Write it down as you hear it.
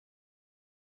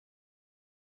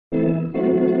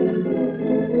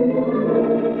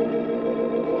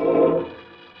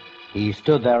He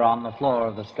stood there on the floor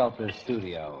of the sculptor's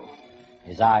studio,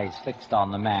 his eyes fixed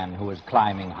on the man who was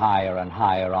climbing higher and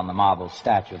higher on the marble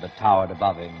statue that towered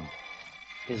above him.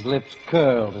 His lips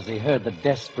curled as he heard the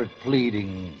desperate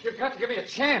pleading. You've got to give me a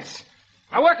chance.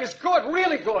 My work is good,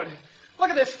 really good. Look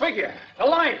at this figure, the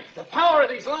light, the power of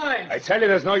these lines. I tell you,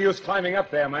 there's no use climbing up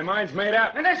there. My mind's made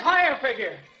up. And this higher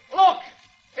figure, look,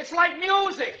 it's like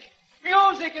music.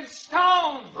 Music in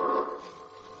stone.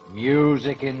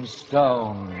 Music in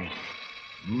stone.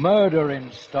 Murder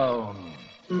in stone.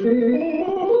 Attention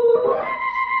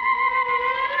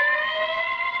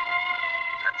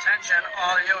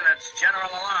all units, general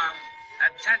alarm.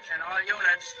 Attention all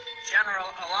units, general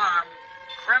alarm.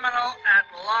 Criminal at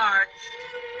large.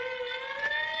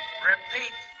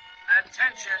 Repeat,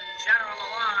 attention general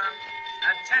alarm.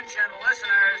 Attention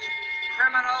listeners,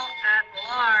 criminal at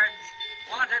large.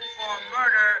 Wanted for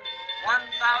murder, $1,000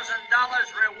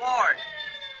 reward.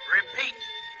 Repeat,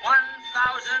 $1,000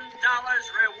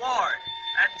 reward.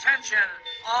 Attention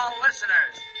all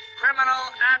listeners, criminal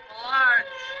at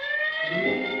large.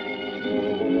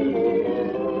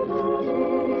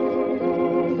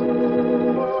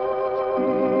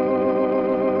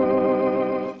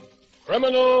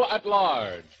 Criminal at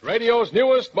Large, radio's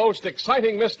newest, most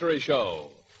exciting mystery show.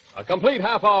 A complete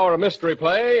half-hour mystery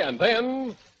play, and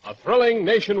then a thrilling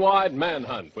nationwide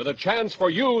manhunt with a chance for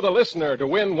you, the listener, to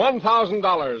win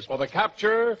 $1,000 for the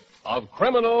capture of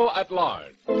Criminal at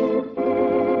Large.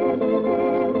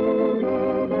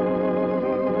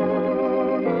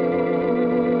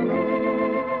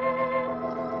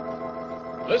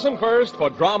 Listen first for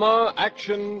drama,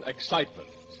 action, excitement.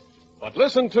 But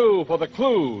listen, too, for the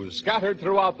clues scattered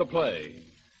throughout the play.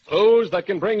 Clues that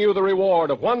can bring you the reward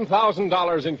of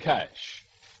 $1,000 in cash.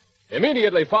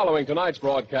 Immediately following tonight's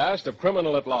broadcast of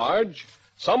Criminal at Large,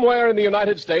 somewhere in the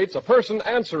United States, a person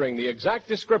answering the exact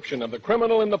description of the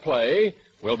criminal in the play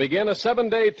will begin a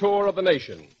 7-day tour of the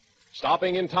nation,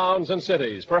 stopping in towns and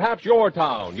cities, perhaps your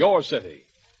town, your city.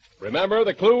 Remember,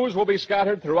 the clues will be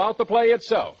scattered throughout the play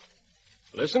itself.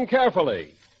 Listen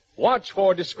carefully. Watch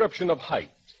for description of height,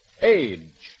 age,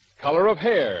 color of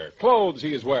hair, clothes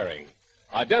he is wearing,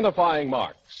 identifying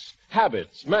marks,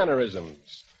 habits,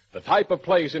 mannerisms, the type of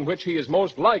place in which he is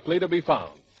most likely to be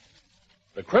found.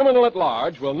 The criminal at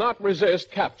large will not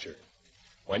resist capture.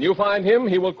 When you find him,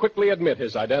 he will quickly admit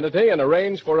his identity and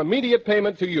arrange for immediate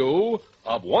payment to you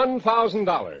of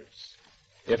 $1,000.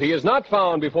 If he is not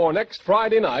found before next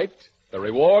Friday night, the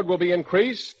reward will be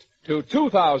increased to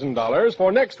 $2,000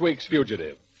 for next week's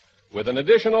fugitive, with an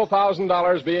additional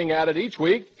 $1,000 being added each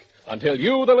week until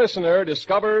you, the listener,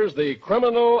 discovers the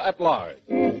criminal at large.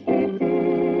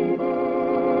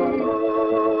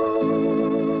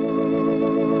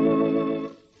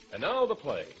 And now the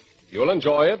play. You'll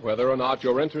enjoy it whether or not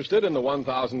you're interested in the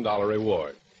 $1,000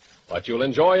 reward. But you'll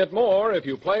enjoy it more if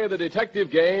you play the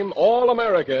detective game All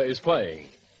America is playing.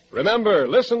 Remember,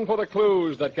 listen for the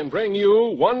clues that can bring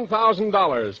you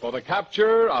 $1,000 for the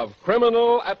capture of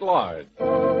Criminal at Large.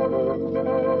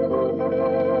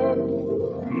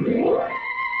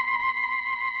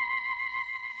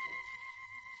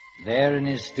 There in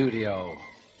his studio,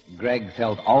 Greg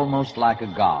felt almost like a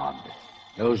god.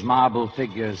 Those marble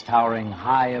figures towering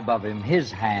high above him,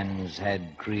 his hands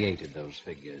had created those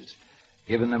figures,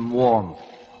 given them warmth,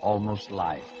 almost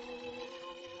life.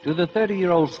 To the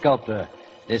 30-year-old sculptor,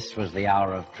 this was the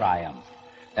hour of triumph.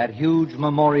 That huge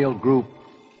memorial group,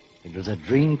 it was a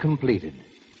dream completed.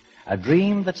 A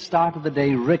dream that started the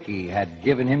day Ricky had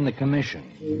given him the commission.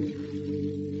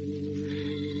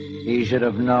 He should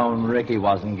have known Ricky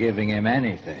wasn't giving him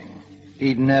anything.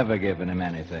 He'd never given him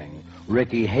anything.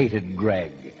 Ricky hated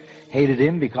Greg. Hated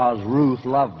him because Ruth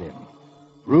loved him.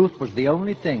 Ruth was the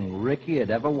only thing Ricky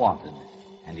had ever wanted,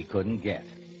 and he couldn't get.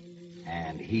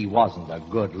 And he wasn't a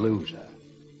good loser.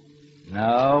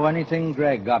 No, anything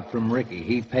Greg got from Ricky,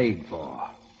 he paid for.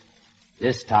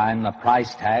 This time, the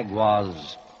price tag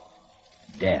was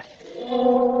death.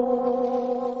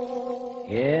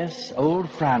 Yes, old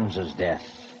Franz's death.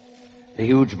 The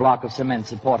huge block of cement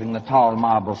supporting the tall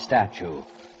marble statue.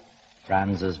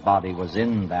 Franz's body was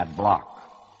in that block.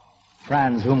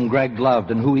 Franz, whom Greg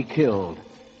loved and who he killed.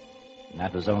 And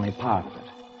that was only part of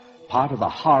it. Part of the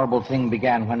horrible thing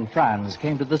began when Franz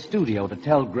came to the studio to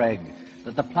tell Greg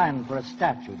that the plan for a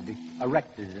statue to be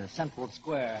erected in a central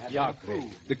square had been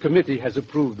approved. The committee has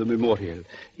approved the memorial,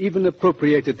 even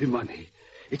appropriated the money.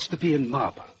 It's to be in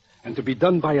marble, and to be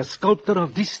done by a sculptor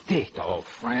of this state. Oh,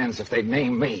 Franz, if they'd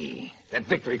named me. That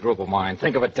victory group of mine,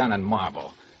 think of it done in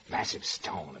marble. Massive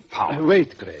stone and power.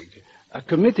 Wait, Greg. A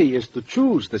committee is to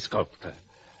choose the sculptor.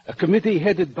 A committee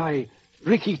headed by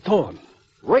Ricky Thorne.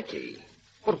 Ricky?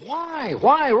 But why?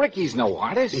 Why? Ricky's no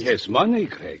artist. He has money,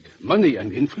 Greg. Money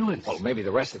and influence. Well, maybe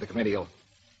the rest of the committee will...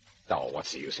 Oh,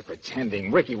 what's the use of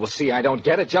pretending? Ricky will see I don't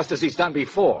get it, just as he's done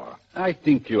before. I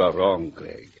think you are wrong,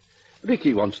 Greg.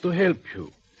 Ricky wants to help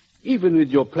you. Even with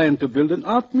your plan to build an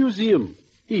art museum,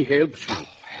 he helps you. Oh,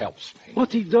 helps me?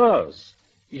 What he does.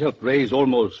 He helped raise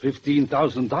almost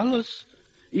 $15,000.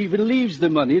 He even leaves the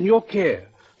money in your care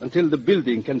until the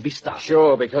building can be started.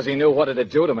 Sure, because he knew what it'd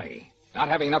do to me. Not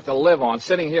having enough to live on,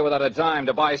 sitting here without a dime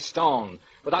to buy stone,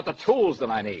 without the tools that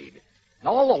I need. And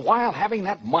all the while having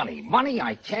that money. Money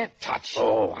I can't touch.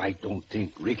 Oh, I don't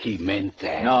think Ricky meant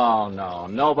that. No.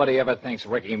 Nobody ever thinks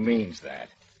Ricky means that.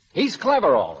 He's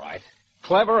clever, all right.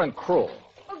 Clever and cruel.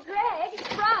 Oh, Greg,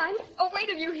 Ron. Oh, wait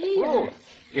till you hear. Oh,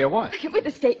 hear what? With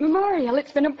the state memorial,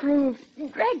 it's been approved.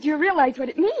 Greg, do you realize what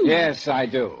it means? Yes, I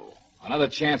do. Another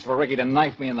chance for Ricky to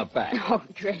knife me in the back. Oh,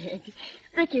 Greg.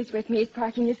 Ricky's with me. He's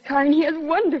parking his car, and he has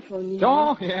wonderful news.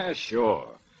 Oh, yeah, sure.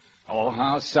 Oh,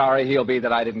 how sorry he'll be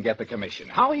that I didn't get the commission.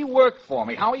 How he worked for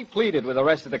me. How he pleaded with the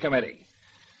rest of the committee.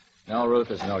 No, Ruth,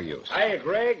 there's no use. Hiya,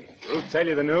 Greg. Ruth tell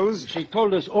you the news? She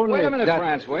told us only Wait a minute, that...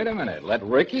 France. Wait a minute. Let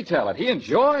Ricky tell it. He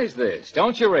enjoys this.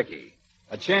 Don't you, Ricky?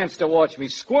 A chance to watch me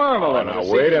squirm a Oh, little. now,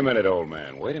 See? wait a minute, old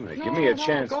man. Wait a minute. Give me a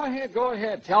chance. Go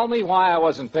ahead. Tell me why I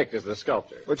wasn't picked as the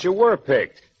sculptor. But you were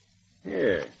picked.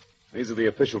 Here. These are the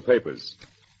official papers.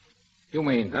 You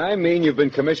mean... I mean you've been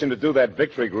commissioned to do that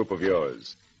victory group of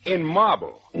yours. In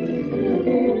marble.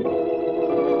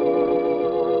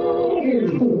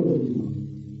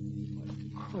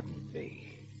 Couldn't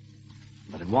be.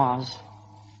 But it was.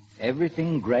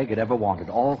 Everything Greg had ever wanted,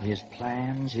 all his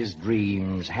plans, his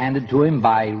dreams, handed to him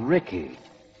by Ricky.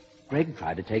 Greg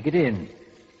tried to take it in.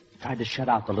 Tried to shut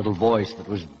out the little voice that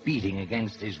was beating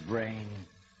against his brain.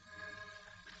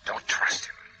 Don't trust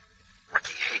him.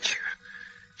 Ricky hates you.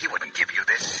 He wouldn't give you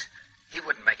this. He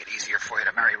wouldn't make it easier for you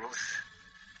to marry Ruth.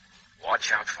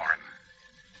 Watch out for him.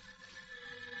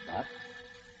 But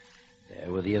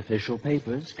there were the official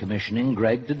papers commissioning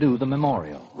Greg to do the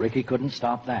memorial. Ricky couldn't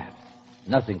stop that.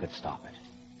 Nothing could stop it.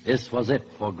 This was it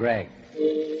for Greg.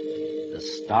 The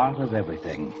start of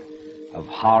everything. Of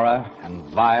horror and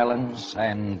violence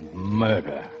and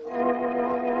murder.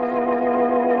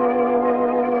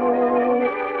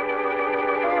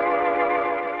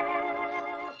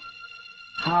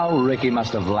 How Ricky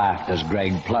must have laughed as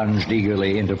Greg plunged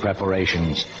eagerly into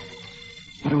preparations.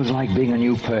 But it was like being a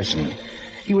new person.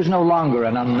 He was no longer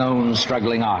an unknown,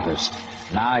 struggling artist.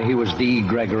 Now he was D.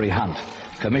 Gregory Hunt,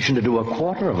 commissioned to do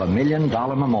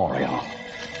 $250,000 memorial.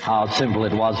 How simple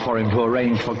it was for him to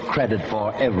arrange for credit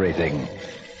for everything.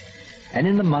 And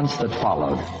in the months that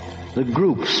followed, the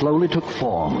group slowly took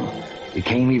form,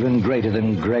 became even greater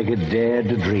than Greg had dared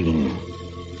to dream.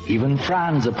 Even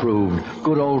Franz approved,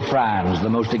 good old Franz, the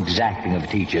most exacting of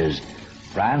teachers.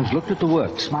 Franz looked at the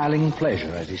work, smiling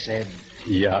pleasure as he said,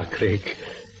 Yeah, Greg,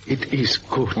 it is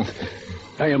good.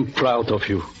 I am proud of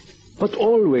you. But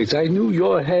always I knew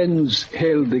your hands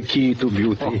held the key to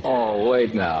beauty. Oh,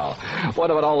 wait now. What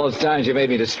about all those times you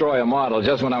made me destroy a model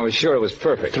just when I was sure it was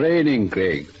perfect? Training,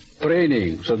 Greg.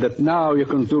 Training, so that now you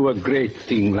can do a great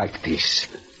thing like this.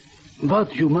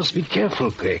 But you must be careful,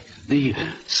 Greg. The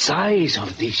size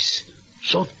of this.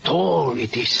 So tall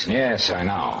it is. Yes, I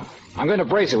know. I'm going to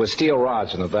brace it with steel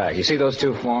rods in the back. You see those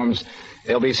two forms?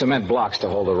 There'll be cement blocks to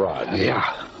hold the rod.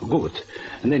 Yeah, good.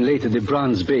 And then later the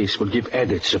bronze base will give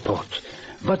added support.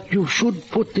 But you should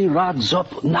put the rods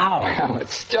up now. Well,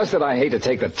 it's just that I hate to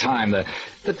take the time.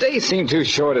 The days seem too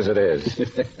short as it is.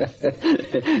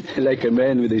 Like a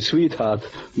man with a sweetheart,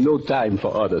 no time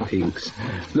for other things.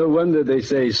 No wonder they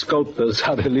say sculptors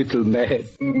are a little mad.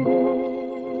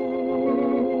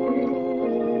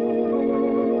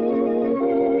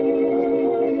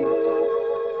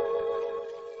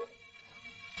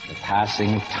 the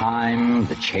passing of time,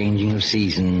 the changing of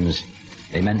seasons,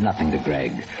 they meant nothing to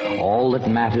Greg. All that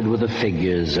mattered were the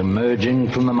figures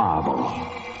emerging from the marble.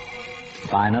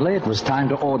 Finally, it was time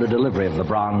to order delivery of the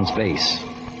bronze vase.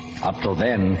 Up till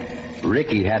then,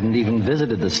 Ricky hadn't even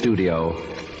visited the studio,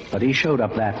 but he showed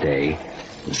up that day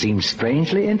and seemed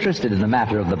strangely interested in the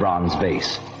matter of the bronze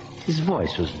vase. His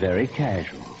voice was very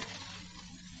casual.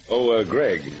 Oh,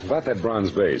 Greg, about that bronze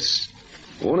vase.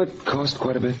 Won't it cost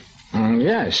quite a bit?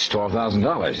 Yes,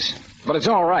 $12,000. But it's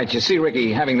all right. You see,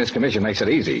 Ricky, having this commission makes it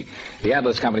easy. The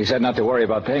Atlas Company said not to worry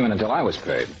about payment until I was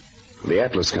paid. The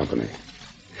Atlas Company.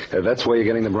 That's where you're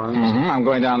getting the bronze? I'm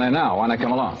going down there now. Why not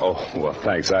come along? Oh, well,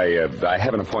 thanks. I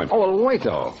have an appointment. Oh, well, wait,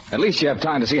 though. At least you have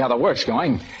time to see how the work's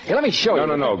going. Here, let me show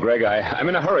you. No, Greg. I'm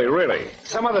in a hurry, really.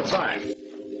 Some other time.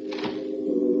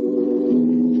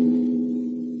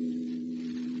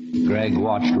 Greg Greg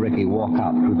watched Ricky walk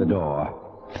out through the door.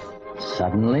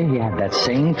 Suddenly, he had that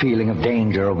same feeling of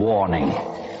danger, of warning.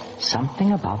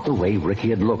 Something about the way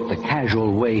Ricky had looked, the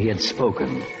casual way he had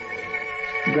spoken.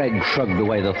 Greg shrugged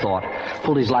away the thought,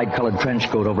 pulled his light-colored trench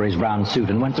coat over his brown suit,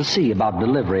 and went to see about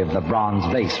delivery of the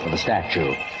bronze vase for the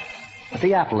statue. At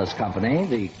the Atlas Company,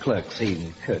 the clerk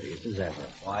seemed courteous as ever.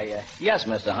 Why, yes,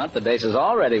 Mr. Hunt, the vase is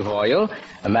all ready for you.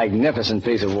 A magnificent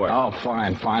piece of work. Oh,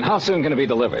 fine. How soon can it be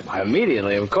delivered?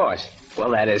 Immediately, of course. Well,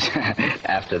 that is,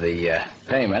 after the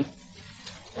payment.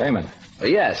 Payment? Well,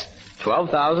 yes,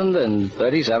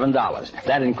 $12,037.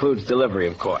 That includes delivery,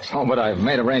 of course. Oh, but I've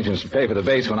made arrangements to pay for the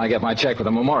vase when I get my check for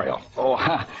the memorial. Oh,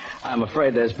 I'm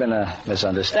afraid there's been a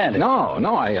misunderstanding. No,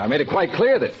 I made it quite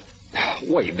clear that...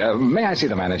 Wait, may I see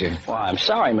the manager? Well, I'm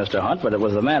sorry, Mr. Hunt, but it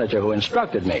was the manager who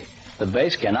instructed me. The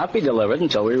vase cannot be delivered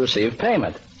until we receive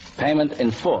payment. Payment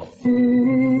in full.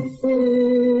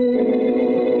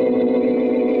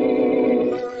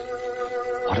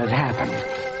 What had happened?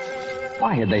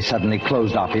 Why had they suddenly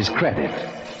closed off his credit?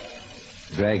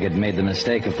 Greg had made the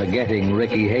mistake of forgetting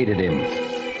Ricky hated him.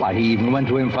 Why, he even went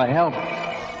to him for help.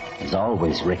 As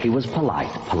always, Ricky was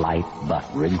polite but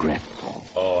regretful.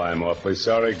 Oh, I'm awfully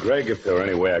sorry, Greg. If there were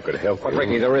any way I could help But, you.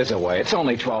 Ricky, there is a way. It's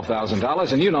only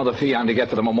 $12,000, and you know the fee I'm to get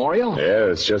for the memorial. Yeah,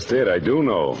 that's just it. I do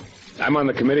know. I'm on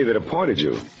the committee that appointed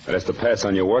you. That has to pass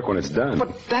on your work when it's done.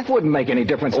 But that wouldn't make any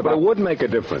difference But about... it would make a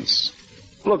difference.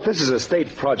 Look, this is a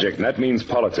state project, and that means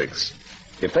politics.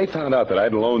 If they found out that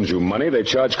I'd loaned you money, they'd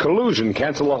charge collusion,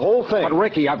 cancel the whole thing. But,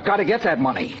 Ricky, I've got to get that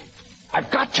money.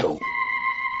 I've got to.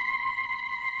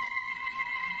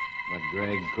 But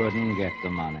Greg couldn't get the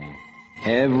money.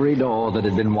 Every door that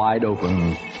had been wide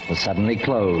open was suddenly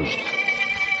closed.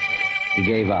 He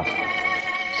gave up.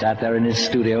 Sat there in his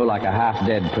studio like a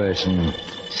half-dead person,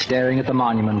 staring at the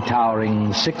monument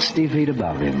towering 60 feet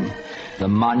above him. The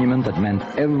monument that meant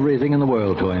everything in the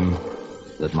world to him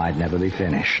that might never be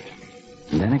finished.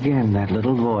 And then again, that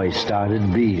little voice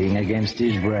started beating against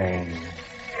his brain.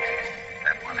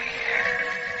 That money,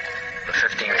 the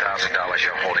 $15,000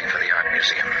 you're holding for the art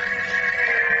museum,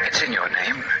 it's in your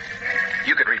name.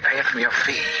 You could repay it from your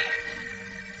fee.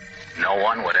 No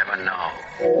one would ever know.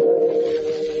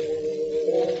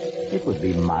 It would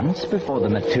be months before the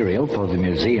material for the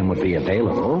museum would be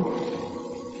available.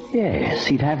 Yes,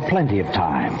 he'd have plenty of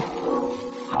time.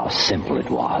 How simple it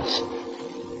was.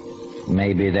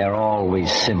 Maybe they're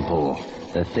always simple,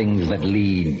 the things that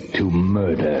lead to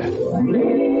murder.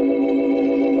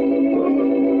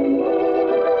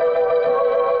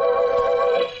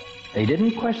 They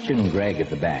didn't question Greg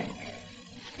at the bank.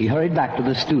 He hurried back to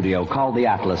the studio, called the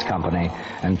Atlas Company,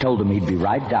 and told them he'd be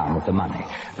right down with the money.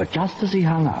 But just as he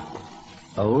hung up,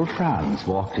 old Franz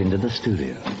walked into the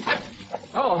studio.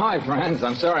 Oh, hi, Franz.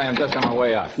 I'm sorry, I'm just on my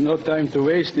way up. No time to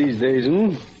waste these days,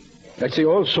 I say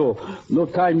also, no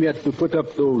time yet to put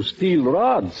up those steel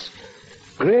rods.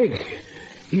 Greg,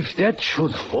 if that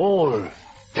should fall...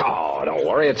 Oh, don't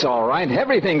worry, it's all right.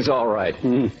 Everything's all right.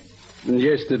 And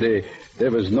yesterday,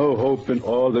 there was no hope in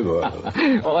all the world.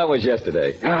 Well, that was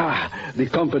yesterday. The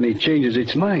company changes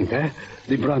its mind, eh?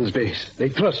 The bronze base. They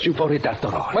trust you for it after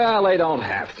all. Well, they don't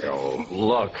have to.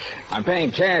 Look, I'm paying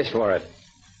cash for it.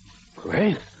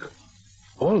 Greg,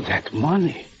 all that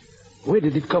money, where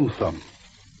did it come from?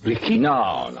 Ricky? No,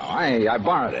 I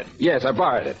borrowed it. Yes, I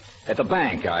borrowed it. At the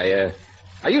bank, I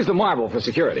used the marble for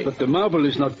security. But the marble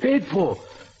is not paid for.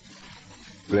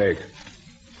 Greg,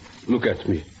 look at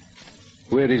me.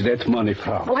 Where is that money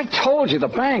from? Well, I told you, the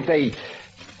bank,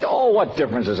 Oh, what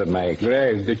difference does it make?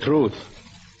 Greg, the truth.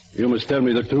 You must tell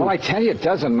me the truth. Well, I tell you, it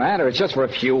doesn't matter. It's just for a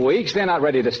few weeks. They're not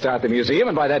ready to start the museum,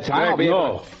 and by that time Greg, I'll be...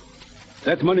 no.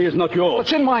 That money is not yours.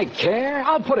 What's in my care?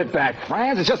 I'll put it back,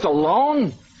 Franz. It's just a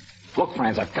loan. Look,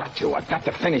 Franz, I've got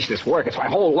to finish this work. It's my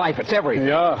whole life. It's everything.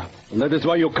 Yeah, and that is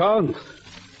why you can't.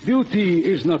 Beauty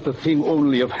is not a thing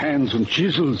only of hands and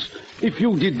chisels. If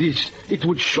you did this, it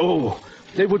would show.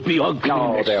 There would be ugliness.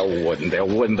 No, there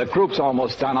wouldn't. The group's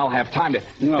almost done. I'll have time to...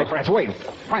 No. Hey, Franz, wait.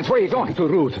 Franz, where are you going? To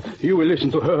Ruth. You will listen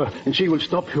to her, and she will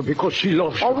stop you because she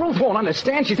loves you. Oh, Ruth won't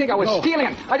understand. She think I was stealing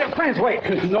it. Franz, wait.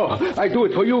 No, I do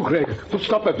it for you, Greg, to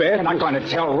stop a bad... You're not going to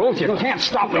tell Ruth. You can't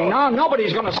stop me now.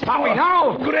 Nobody's going to stop me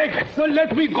now. Greg,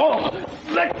 let me go.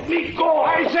 Let me go.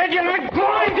 I said you're not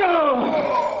going to.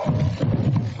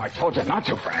 I told you not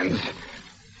to, Franz.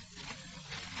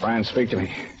 Franz, speak to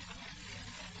me.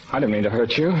 I didn't mean to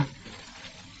hurt you.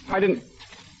 I didn't...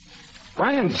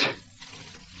 Franz!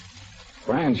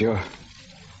 Franz, you're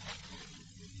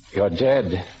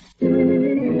dead. You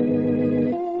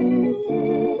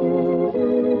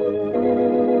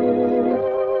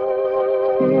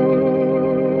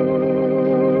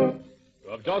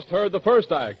have just heard the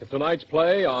first act of tonight's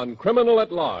play on Criminal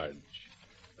at Large.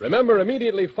 Remember,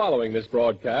 immediately following this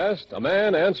broadcast, a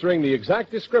man answering the exact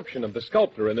description of the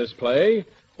sculptor in this play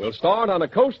will start on a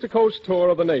coast-to-coast tour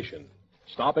of the nation,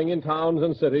 stopping in towns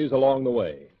and cities along the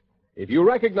way. If you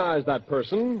recognize that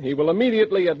person, he will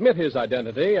immediately admit his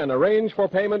identity and arrange for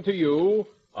payment to you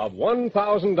of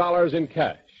 $1,000 in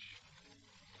cash.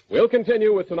 We'll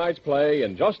continue with tonight's play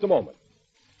in just a moment.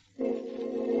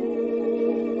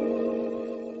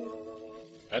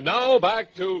 And now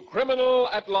back to Criminal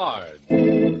at Large.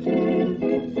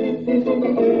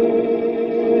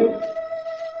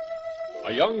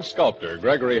 A young sculptor,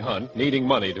 Gregory Hunt, needing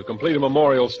money to complete a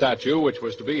memorial statue which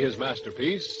was to be his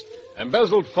masterpiece,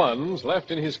 embezzled funds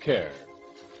left in his care.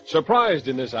 Surprised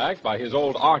in this act by his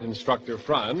old art instructor,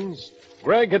 Franz,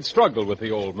 Greg had struggled with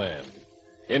the old man.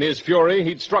 In his fury,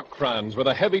 he'd struck Franz with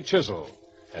a heavy chisel,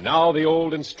 and now the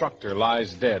old instructor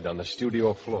lies dead on the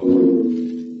studio floor.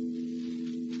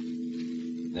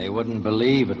 They wouldn't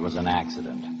believe it was an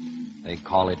accident. They'd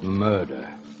call it murder.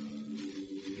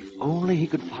 If only he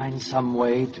could find some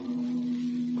way to...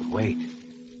 But wait.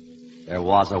 There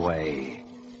was a way.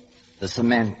 The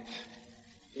cement.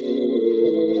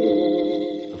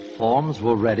 The forms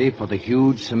were ready for the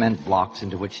huge cement blocks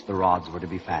into which the rods were to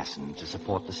be fastened to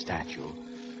support the statue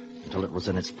until it was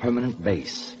in its permanent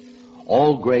base.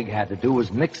 All Greg had to do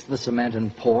was mix the cement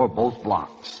and pour both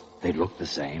blocks. They'd look the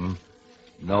same.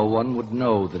 No one would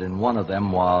know that in one of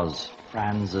them was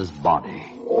Franz's body.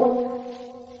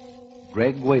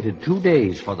 Greg waited 2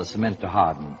 days for the cement to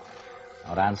harden.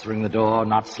 Not answering the door,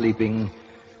 not sleeping,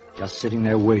 just sitting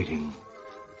there waiting.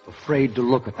 Afraid to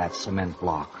look at that cement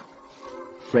block.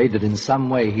 Afraid that in some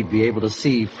way he'd be able to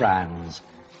see Franz.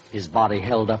 His body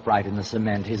held upright in the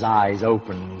cement, his eyes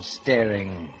open,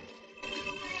 staring.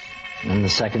 And then the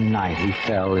second night he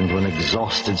fell into an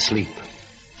exhausted sleep.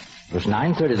 It was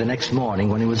 9:30 the next morning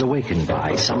when he was awakened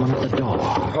by someone at the door.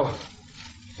 Oh.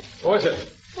 Who is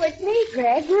it? Well, it's me,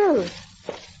 Greg, Ruth.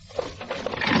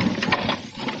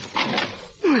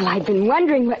 Well, I've been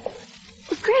wondering what...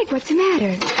 Well, Greg, what's the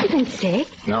matter? You been sick?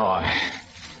 No, I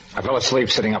fell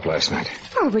asleep sitting up last night.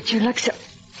 Oh, but you look so...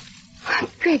 Oh,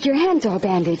 Greg, your hand's all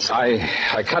bandaged.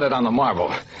 I cut it on the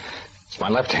marble. It's my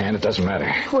left hand. It doesn't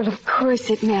matter. Well, of course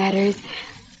it matters.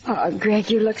 Oh,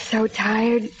 Greg, you look so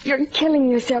tired. You're killing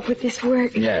yourself with this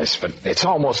work. Yes, but it's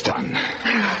almost done.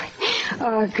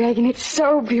 Oh, Greg, and it's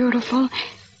so beautiful.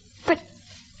 But...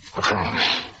 What's wrong?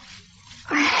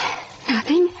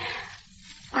 Nothing.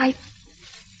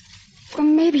 Well,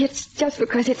 maybe it's just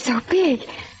because it's so big.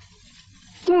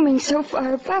 Looming so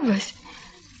far above us.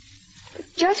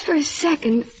 But just for a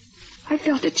second, I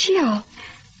felt a chill.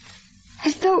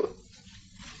 As though...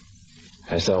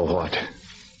 As though what?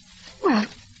 Well,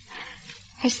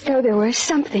 as though there was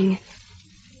something.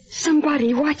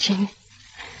 Somebody watching.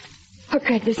 Oh,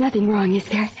 Greg, there's nothing wrong, is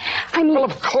there? I mean... Well,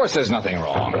 of course there's nothing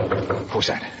wrong. Who's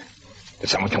that? Did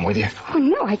someone come with you? Oh,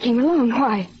 no, I came alone.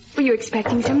 Why? Were you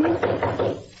expecting someone?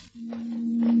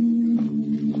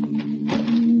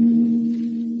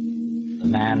 The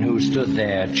man who stood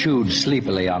there chewed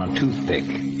sleepily on a toothpick.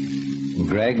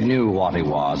 Greg knew what he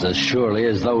was as surely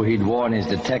as though he'd worn his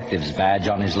detective's badge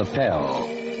on his lapel.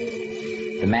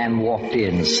 The man walked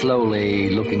in, slowly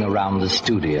looking around the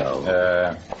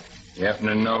studio. You happen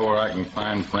to know where I can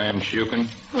find Fran Schuken?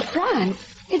 Oh, Franz,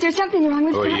 is there something wrong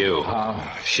with Who are Franz? you?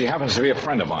 She happens to be a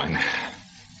friend of mine.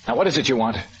 Now, what is it you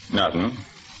want? Nothing.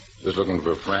 Just looking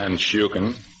for Fran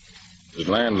Schuken. His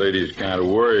landlady's kind of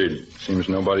worried. Seems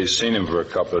nobody's seen him for a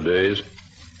couple of days.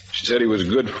 She said he was a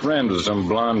good friend with some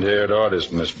blonde-haired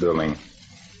artist in this building.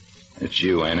 It's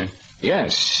you, ain't it?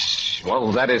 Yes.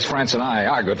 Well, that is, France and I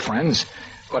are good friends.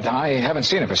 But I haven't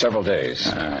seen him for several days.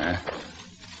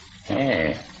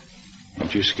 Hey,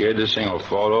 aren't you scared this thing will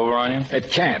fall over on you?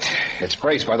 It can't. It's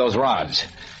braced by those rods.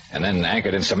 And then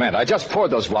anchored in cement. I just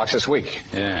poured those blocks this week.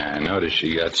 Yeah, I noticed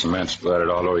you got cement splattered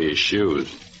all over your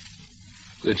shoes.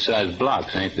 Good-sized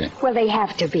blocks, ain't they? Well, they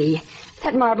have to be.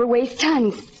 That marble weighs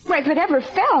tons. Where if it ever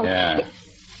fell... Yeah.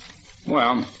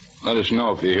 Well, let us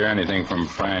know if you hear anything from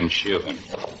Fran Schuken.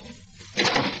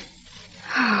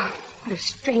 Oh, what a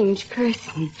strange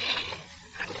person.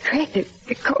 Greg,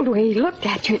 the cold way he looked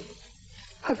at you...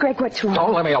 Oh, Greg, what's wrong?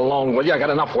 Don't let me alone, will you? I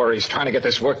got enough worries trying to get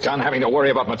this work done, having to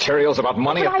worry about materials, about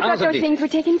money. But I thought those things were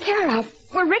taken care of.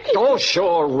 Well, Ricky... Oh,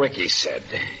 sure, Ricky said.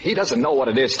 He doesn't know what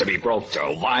it is to be broke, to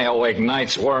lie awake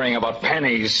nights worrying about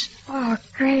pennies. Oh,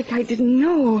 Greg, I didn't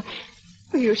know.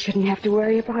 Well, you shouldn't have to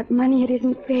worry about money. It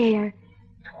isn't fair.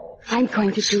 I'm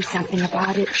going to do something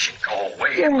about it. Go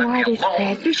away. You're Let an me artist, alone.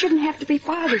 Greg. You shouldn't have to be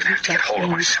bothered with Get such hold of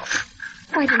things. myself.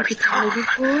 Why didn't you tell me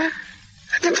before?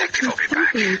 The detective will be back.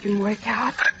 nothing we can work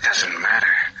out. But it doesn't matter.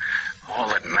 All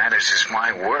that matters is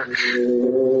my work.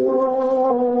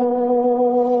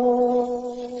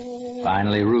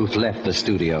 Finally, Ruth left the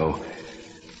studio.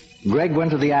 Greg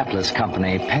went to the Atlas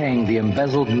Company, paying the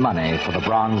embezzled money for the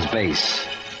bronze vase.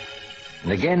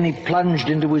 And again he plunged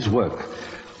into his work,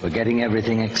 forgetting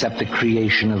everything except the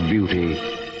creation of beauty.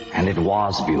 And it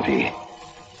was beauty.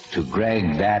 To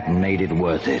Greg, that made it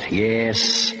worth it.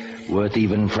 Yes, worth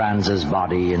even Franz's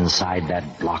body inside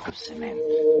that block of cement.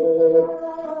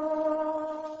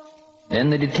 Then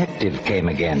the detective came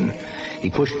again. He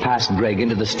pushed past Greg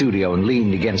into the studio and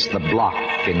leaned against the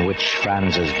block in which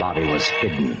Franz's body was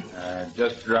hidden.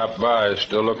 Just dropped by,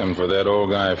 still looking for that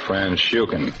old guy, Franz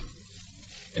Schuken.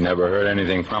 You never heard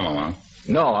anything from him, huh?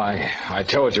 No, I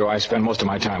told you I spend most of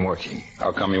my time working.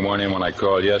 How come you weren't in when I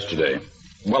called yesterday?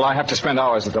 Well, I have to spend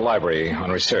hours at the library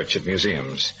on research at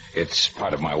museums. It's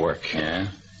part of my work. Yeah?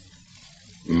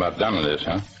 You about done with this,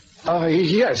 huh?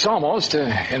 Yes, almost.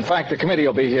 In fact, the committee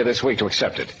will be here this week to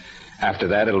accept it. After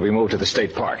that, it'll be moved to the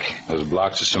state park. Those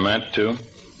blocks of cement, too?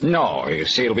 No, you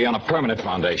see, it'll be on a permanent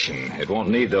foundation. It won't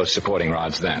need those supporting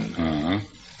rods then. Uh-huh.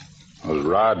 Those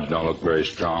rods don't look very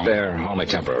strong. They're only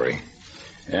temporary.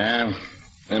 Yeah?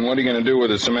 Then what are you going to do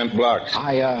with the cement blocks?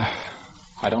 I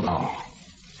don't know.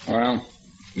 Well,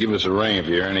 give us a ring if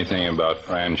you hear anything about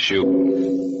Franz Schuken.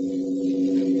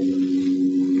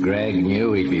 Greg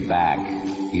knew he'd be back.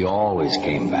 He always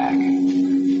came back.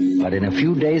 But in a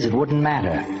few days, it wouldn't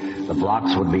matter. The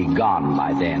blocks would be gone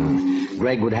by then.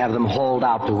 Greg would have them hauled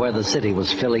out to where the city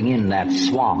was filling in that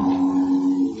swamp.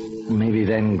 Maybe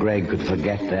then Greg could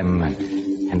forget them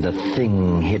and the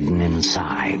thing hidden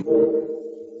inside. At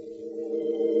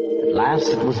last,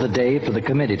 it was the day for the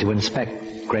committee to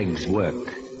inspect Greg's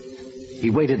work. He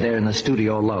waited there in the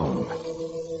studio alone.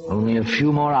 Only a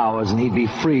few more hours and he'd be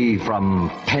free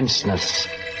from tenseness,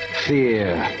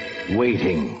 fear,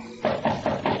 waiting.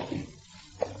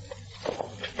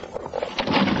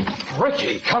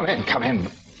 Ricky, come in.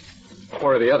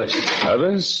 Where are the others?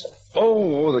 Others?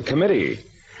 Oh, the committee.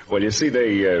 Well, you see,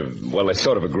 they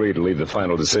sort of agreed to leave the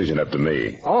final decision up to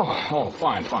me. Oh,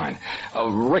 fine.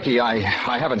 Ricky, I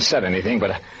haven't said anything,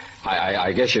 but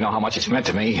I guess you know how much it's meant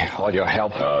to me, all your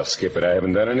help. Oh, skip it, I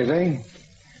haven't done anything.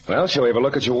 Well, shall we have a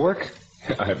look at your work?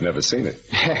 I've never seen it.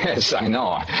 Yes, I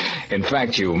know. In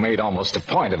fact, you made almost a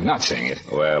point of not seeing it.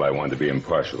 Well, I wanted to be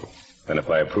impartial. And if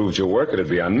I approved your work, it'd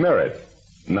be on merit,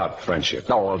 not friendship.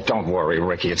 Oh, well, don't worry,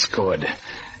 Ricky. It's good.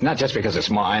 Not just because it's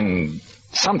mine.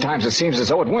 Sometimes it seems as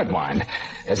though it weren't mine.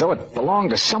 As though it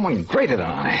belonged to someone greater than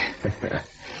I.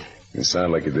 You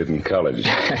sound like you did in college.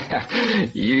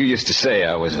 You used to say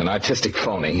I was an artistic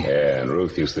phony. Yeah, and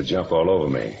Ruth used to jump all over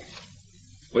me.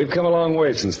 We've come a long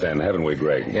way since then, haven't we,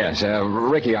 Greg? Yes,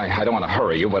 Ricky, I don't want to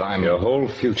hurry you, but I'm... Your whole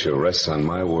future rests on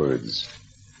my words.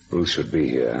 Ruth should be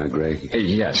here, huh, Greg?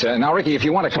 Yes. Now, Ricky, if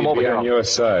you want to come over here... She'd be on your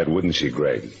side, wouldn't she,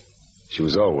 Greg? She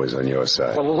was always on your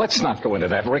side. Well, let's not go into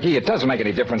that, Ricky. It doesn't make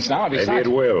any difference now. Besides... Maybe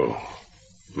it will.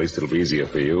 At least it'll be easier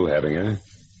for you, having her.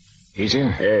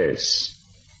 Easier? Yes.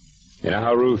 You know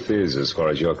how Ruth is, as far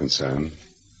as you're concerned.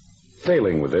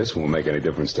 Failing with this won't make any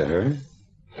difference to her.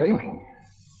 Failing?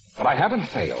 But I haven't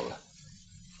failed.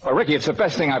 Well, Ricky, it's the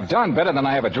best thing I've done, better than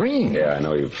I ever dreamed. Yeah, I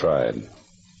know you've tried.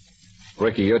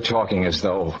 Ricky, you're talking as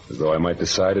though... As though I might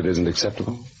decide it isn't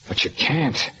acceptable? But you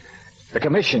can't. The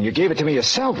commission, you gave it to me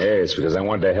yourself. Yes, because I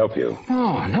wanted to help you.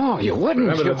 No, you wouldn't.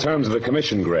 Remember the terms of the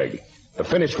commission, Greg. The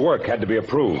finished work had to be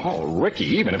approved. Oh, Ricky,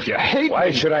 even if you hate me...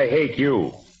 Why should I hate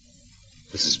you?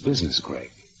 This is business,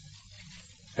 Greg.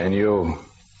 And you're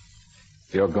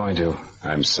going to...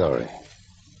 I'm sorry.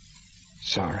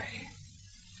 Sorry.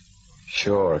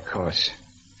 Sure, of course.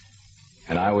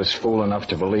 And I was fool enough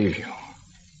to believe you.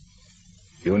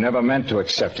 You never meant to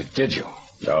accept it, did you?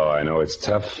 Oh, I know it's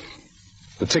tough.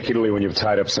 Particularly when you've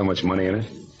tied up so much money in it.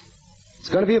 It's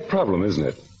going to be a problem, isn't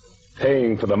it?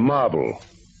 Paying for the marble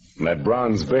and that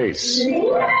bronze base.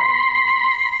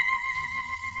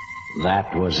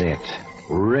 That was it.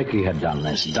 Ricky had done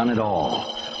this, done it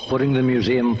all. Putting the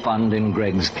museum fund in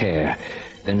Greg's care,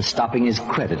 then stopping his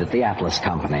credit at the Atlas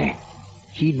Company.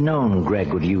 He'd known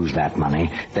Greg would use that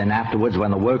money. Then afterwards,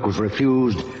 when the work was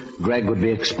refused, Greg would be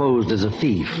exposed as a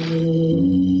thief.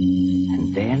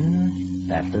 And then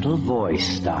that little voice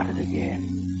started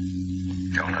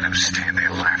again. Don't let him stand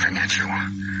there laughing at you.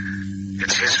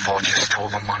 It's his fault you stole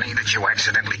the money, that you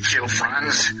accidentally killed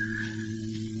Franz.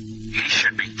 He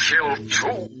should be killed,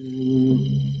 too.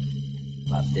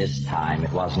 But this time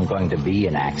it wasn't going to be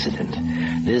an accident.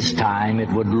 This time it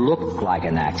would look like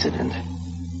an accident.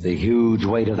 The huge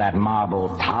weight of that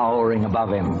marble towering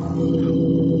above him.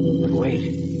 But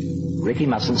wait. Ricky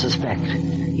mustn't suspect.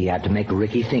 He had to make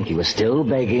Ricky think he was still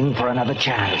begging for another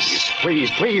chance. Please,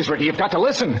 Ricky, you've got to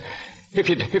listen. If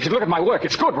you look at my work,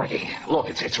 it's good, Ricky. Look,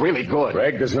 it's really good.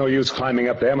 Greg, there's no use climbing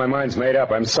up there. My mind's made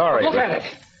up. I'm sorry. Look at it.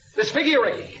 This figure,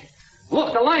 Ricky.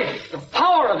 Look, the length, the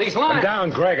power of these lines. Come down,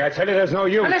 Greg. I tell you, there's no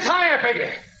use. And this higher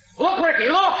figure. Look, Ricky,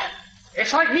 look.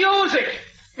 It's like music.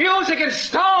 Music in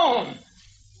stone.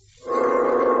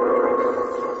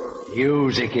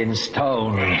 Music in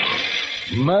stone.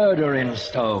 Murder in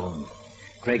stone.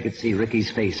 Greg could see Ricky's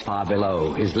face far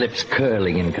below, his lips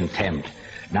curling in contempt.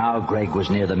 Now Greg was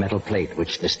near the metal plate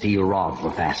which the steel rods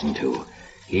were fastened to.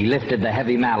 He lifted the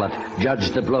heavy mallet,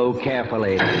 judged the blow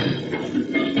carefully.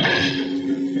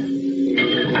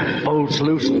 Bolts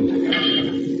loosened.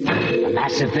 The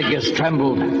massive figures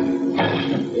trembled.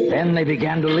 Then they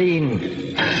began to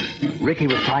lean. Ricky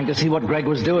was trying to see what Greg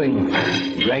was doing.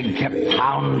 Greg kept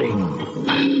pounding.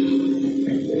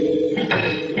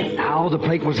 Now the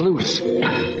plate was loose.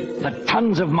 The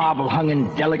tons of marble hung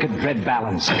in delicate dread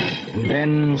balance. And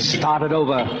then started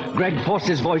over. Greg forced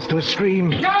his voice to a scream.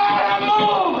 Don't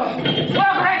move!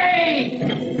 Look, Ricky!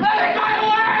 Let it go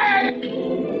away!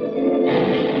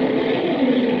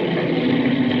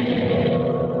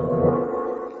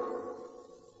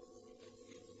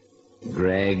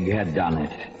 Greg had done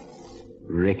it.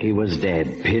 Ricky was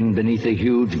dead, pinned beneath the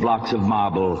huge blocks of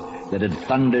marble that had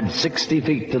thundered 60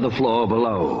 feet to the floor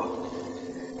below.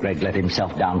 Greg let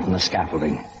himself down from the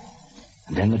scaffolding.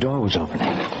 And then the door was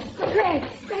opening. Greg!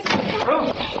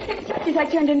 Just as I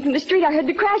turned in from the street, I heard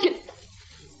the crash.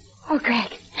 Oh,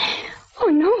 Greg. Oh,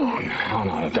 no. Oh,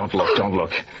 no, don't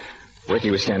look. Ricky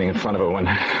was standing in front of her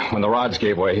when the rods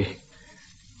gave way.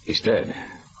 He's dead.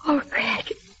 Oh,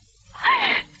 Greg.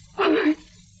 Oh.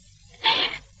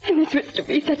 And this was to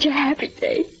be such a happy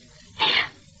day.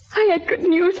 I had good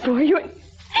news for you.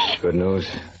 Good news?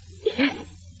 Yes.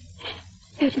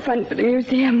 There's fun for the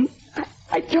museum.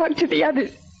 I talked to the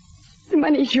others. The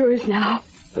money's yours now.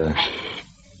 The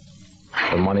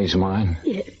money's mine?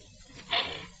 Yes.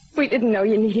 We didn't know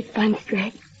you needed funds,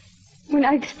 Greg. When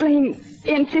I explained,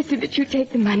 they insisted that you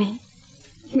take the money.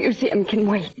 The museum can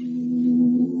wait.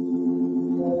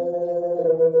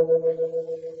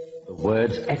 The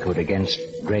words echoed against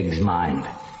Greg's mind.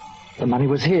 The money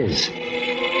was his.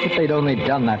 If they'd only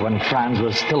done that when Franz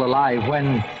was still alive,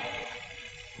 when...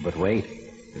 But wait,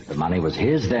 if the money was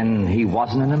his, then he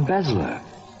wasn't an embezzler.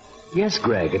 Yes,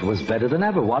 Greg, it was better than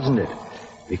ever, wasn't it?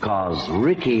 Because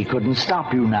Ricky couldn't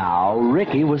stop you now.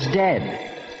 Ricky was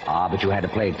dead. Ah, but you had to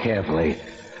play it carefully.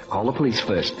 Call the police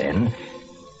first, then.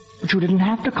 But you didn't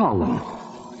have to call them.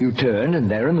 You turned, and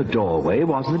there in the doorway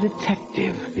was the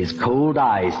detective, his cold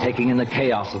eyes taking in the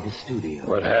chaos of the studio.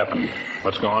 What happened?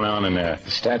 What's going on in there? The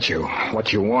statue.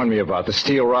 What you warned me about. The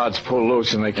steel rods pulled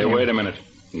loose and they came... Hey, wait a minute.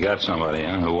 You got somebody,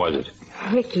 huh? Who was it?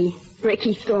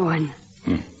 Ricky Thorne.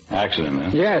 Accident,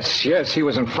 huh? Yes, he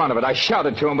was in front of it. I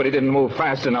shouted to him, but he didn't move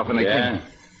fast enough and they came...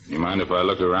 You mind if I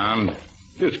look around?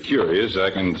 Just curious. I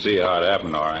can see how it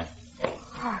happened, all right.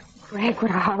 Oh, Greg,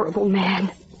 what a horrible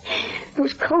man.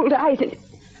 Those cold eyes and...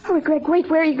 Oh, Greg, wait,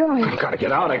 where are you going? I've got to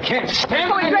get out. I can't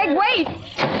stand it. Oh, Greg, wait!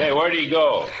 Hey, where'd he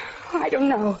go? Oh, I don't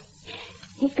know.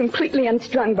 He's completely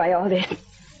unstrung by all this.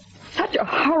 Such a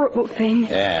horrible thing.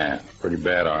 Yeah, pretty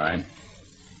bad, all right.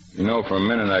 You know, for a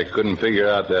minute I couldn't figure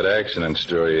out that accident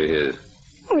story of his.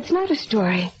 Oh, it's not a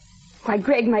story. Why,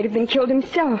 Greg might have been killed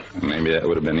himself. Maybe that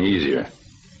would have been easier.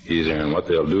 Easier than what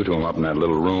they'll do to him up in that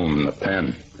little room in the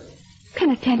pen.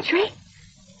 Penitentiary?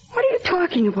 What are you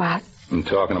talking about? I'm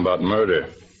talking about murder.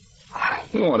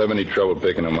 You won't have any trouble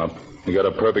picking him up. We got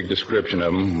a perfect description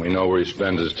of him. We know where he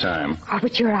spends his time. Oh,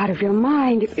 but you're out of your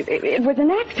mind. It was an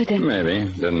accident.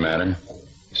 Maybe. Doesn't matter.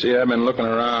 See, I've been looking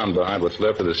around behind what's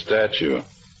left of the statue.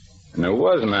 And there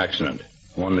was an accident.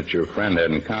 One that your friend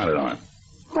hadn't counted on.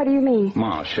 What do you mean? Come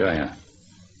on, I'll show you.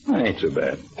 That ain't so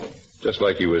bad. Just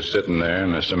like he was sitting there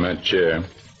in a cement chair.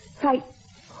 Like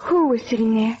who was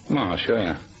sitting there? Come on, I'll show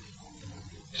you.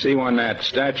 See, when that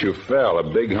statue fell, a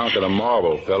big hunk of the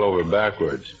marble fell over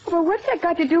backwards. Well, what's that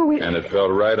got to do with... And it fell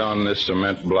right on this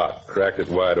cement block, cracked it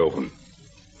wide open.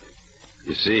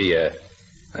 You see, I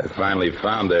finally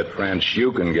found that Franz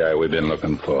Schuken guy we've been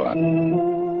looking for.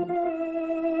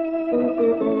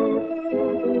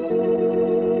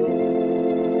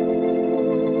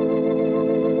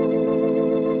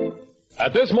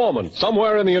 At this moment,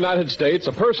 somewhere in the United States,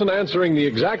 a person answering the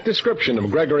exact description of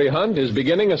Gregory Hunt is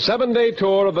beginning a 7-day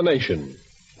tour of the nation.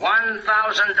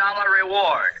 $1,000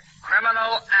 reward.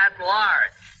 Criminal at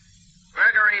large.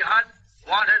 Gregory Hunt,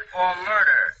 wanted for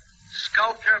murder.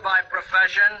 Sculptor by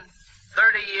profession.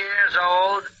 30 years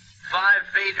old. 5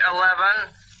 feet 11.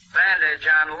 Bandage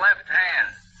on left hand.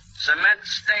 cement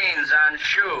stains on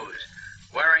shoes,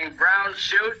 wearing brown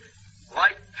suit,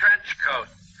 light trench coat,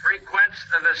 frequents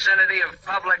the vicinity of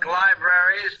public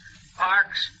libraries,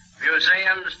 parks,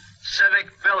 museums, civic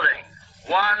building.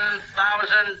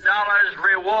 $1,000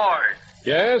 reward.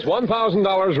 Yes,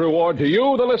 $1,000 reward to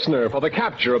you, the listener, for the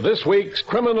capture of this week's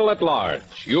criminal at large.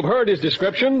 You've heard his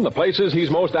description, the places he's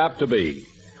most apt to be.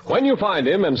 When you find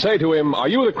him and say to him, "Are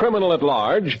you the criminal at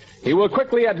large?" he will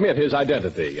quickly admit his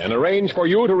identity and arrange for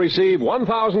you to receive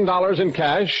 $1,000 in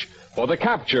cash for the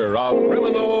capture of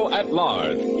criminal at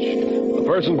large. The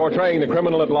person portraying the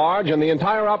criminal at large and the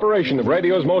entire operation of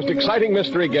radio's most exciting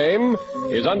mystery game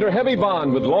is under heavy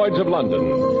bond with Lloyd's of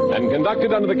London and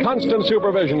conducted under the constant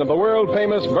supervision of the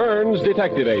world-famous Burns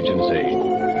Detective Agency.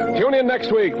 Tune in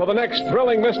next week for the next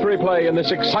thrilling mystery play in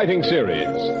this exciting series.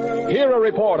 Hear a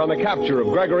report on the capture of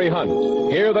Gregory Hunt.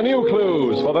 Hear the new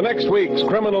clues for the next week's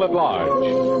Criminal at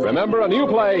Large. Remember, a new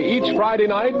play each Friday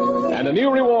night and a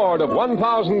new reward of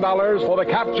 $1,000 for the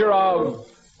capture of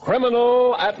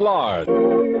Criminal at Large.